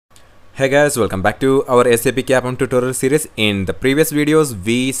Hey guys, welcome back to our SAP CAPM tutorial series. In the previous videos,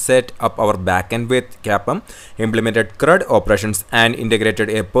 we set up our backend with CAPM, implemented CRUD operations and integrated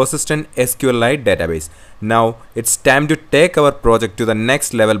a persistent SQLite database. Now it's time to take our project to the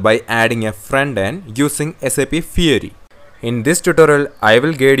next level by adding a front end using SAP Fiori. In this tutorial, I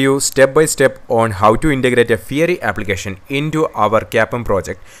will guide you step by step on how to integrate a Fiori application into our CAPM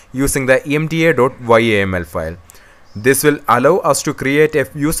project using the mta.yaml file. This will allow us to create a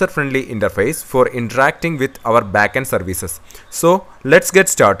user-friendly interface for interacting with our backend services. So let's get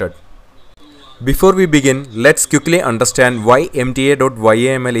started. Before we begin, let's quickly understand why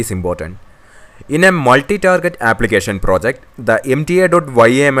mta.yaml is important. In a multi-target application project, the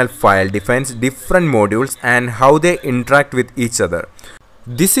mta.yaml file defines different modules and how they interact with each other.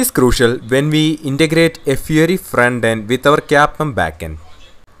 This is crucial when we integrate a Fiori front-end with our CAPM backend.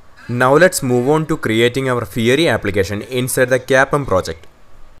 Now let's move on to creating our Fiori application inside the CAPM project.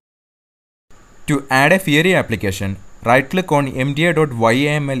 To add a Fiori application, right-click on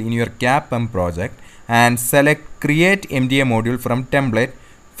mta.yaml in your CAPM project and select Create MTA Module from Template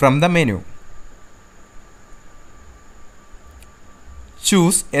from the menu.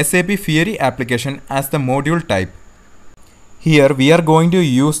 Choose SAP Fiori application as the module type. Here we are going to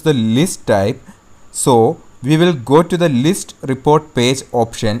use the list type, so we will go to the list report page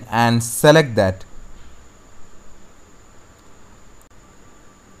option and select that.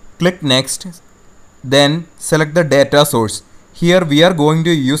 Click next, then select the data source. Here we are going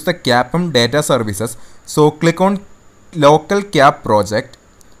to use the CAPM data services, so click on local CAP project.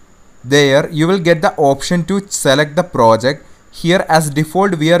 There you will get the option to select the project. Here as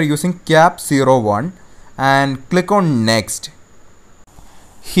default we are using CAP01 and click on next.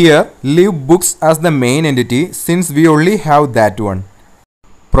 Here, leave books as the main entity since we only have that one.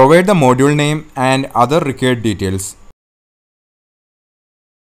 Provide the module name and other required details.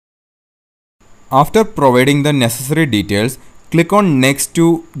 After providing the necessary details, click on next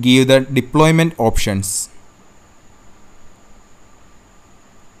to give the deployment options.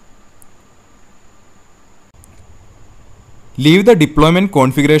 Leave the deployment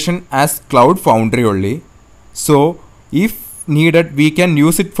configuration as Cloud Foundry only. So, if needed, we can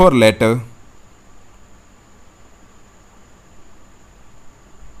use it for later.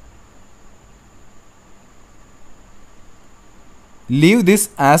 Leave this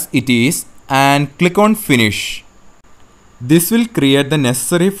as it is and click on Finish. This will create the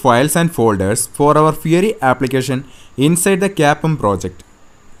necessary files and folders for our Fiori application inside the CAPM project.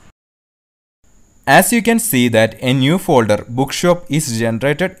 As you can see that a new folder Bookshop is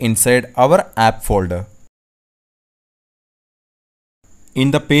generated inside our app folder.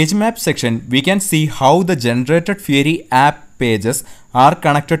 In the page map section, we can see how the generated Fiori app pages are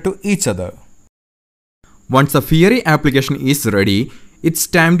connected to each other. Once the Fiori application is ready, it's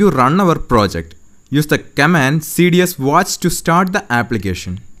time to run our project. Use the command cds watch to start the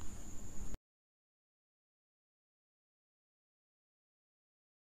application.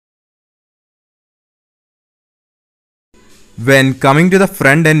 When coming to the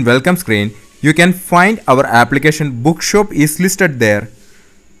front end welcome screen, you can find our application Bookshop is listed there.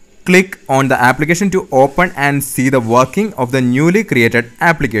 Click on the application to open and see the working of the newly created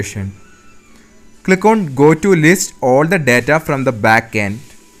application. Click on Go to list all the data from the backend.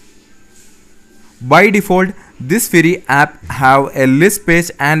 By default, this Fiori app have a list page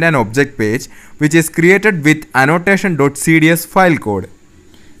and an object page which is created with annotation.cds file code.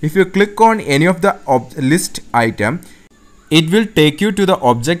 If you click on any of the list item, it will take you to the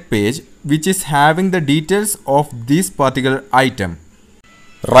object page which is having the details of this particular item.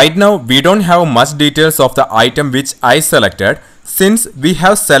 Right now we don't have much details of the item which I selected since we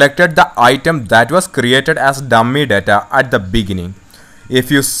have selected the item that was created as dummy data at the beginning.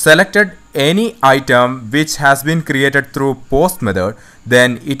 If you selected any item which has been created through post method,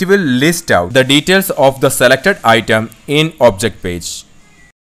 then it will list out the details of the selected item in object page.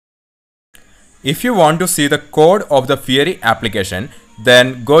 If you want to see the code of the Fiori application,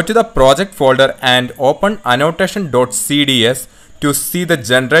 then go to the project folder and open annotation.cds to see the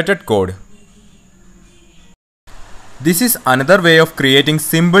generated code. This is another way of creating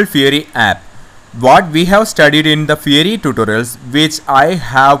simple Fiori app. What we have studied in the Fiori tutorials which I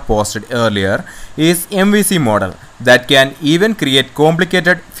have posted earlier is MVC model that can even create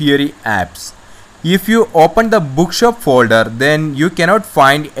complicated Fiori apps. If you open the Bookshop folder, then you cannot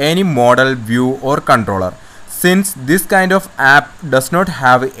find any model, view or controller since this kind of app does not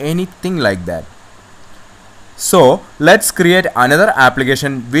have anything like that. So let's create another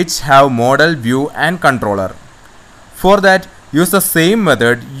application which have model, view and controller. For that, use the same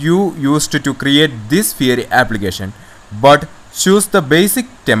method you used to create this Fiori application, but choose the basic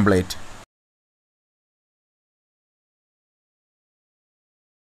template.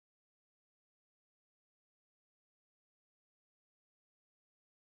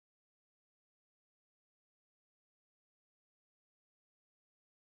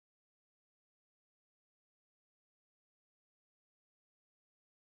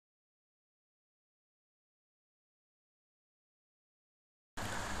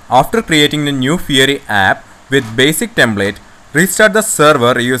 After creating a new Fiori app with basic template, restart the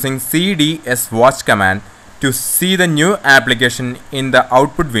server using cds watch command to see the new application in the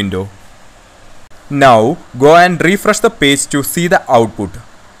output window. Now go and refresh the page to see the output.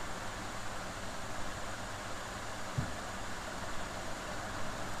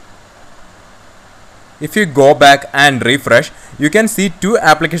 If you go back and refresh, you can see two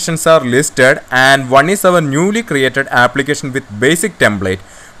applications are listed, and one is our newly created application with basic template,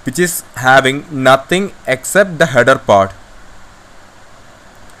 which is having nothing except the header part.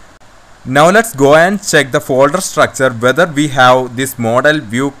 Now let's go and check the folder structure whether we have this model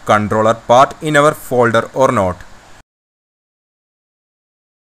view controller part in our folder or not.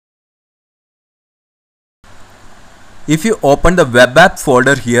 If you open the web app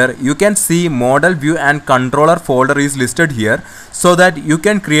folder here, you can see model view and controller folder is listed here so that you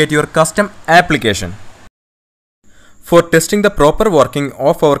can create your custom application. For testing the proper working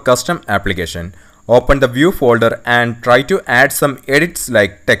of our custom application, open the view folder and try to add some edits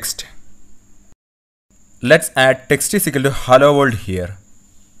like text. Let's add text is equal to hello world here.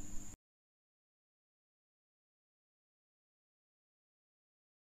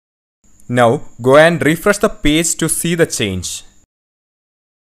 Now go and refresh the page to see the change.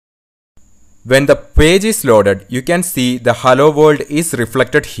 When the page is loaded, you can see the hello world is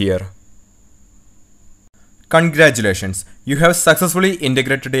reflected here. Congratulations, you have successfully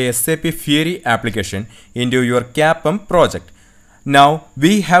integrated a SAP Fiori application into your CAPM project. Now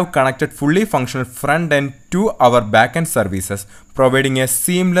we have connected fully functional front end to our backend services, providing a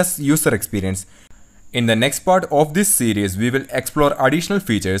seamless user experience. In the next part of this series, we will explore additional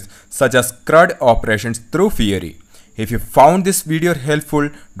features such as CRUD operations through Fiori. If you found this video helpful,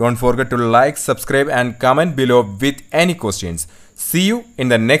 don't forget to like, subscribe and comment below with any questions. See you in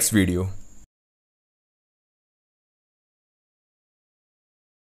the next video.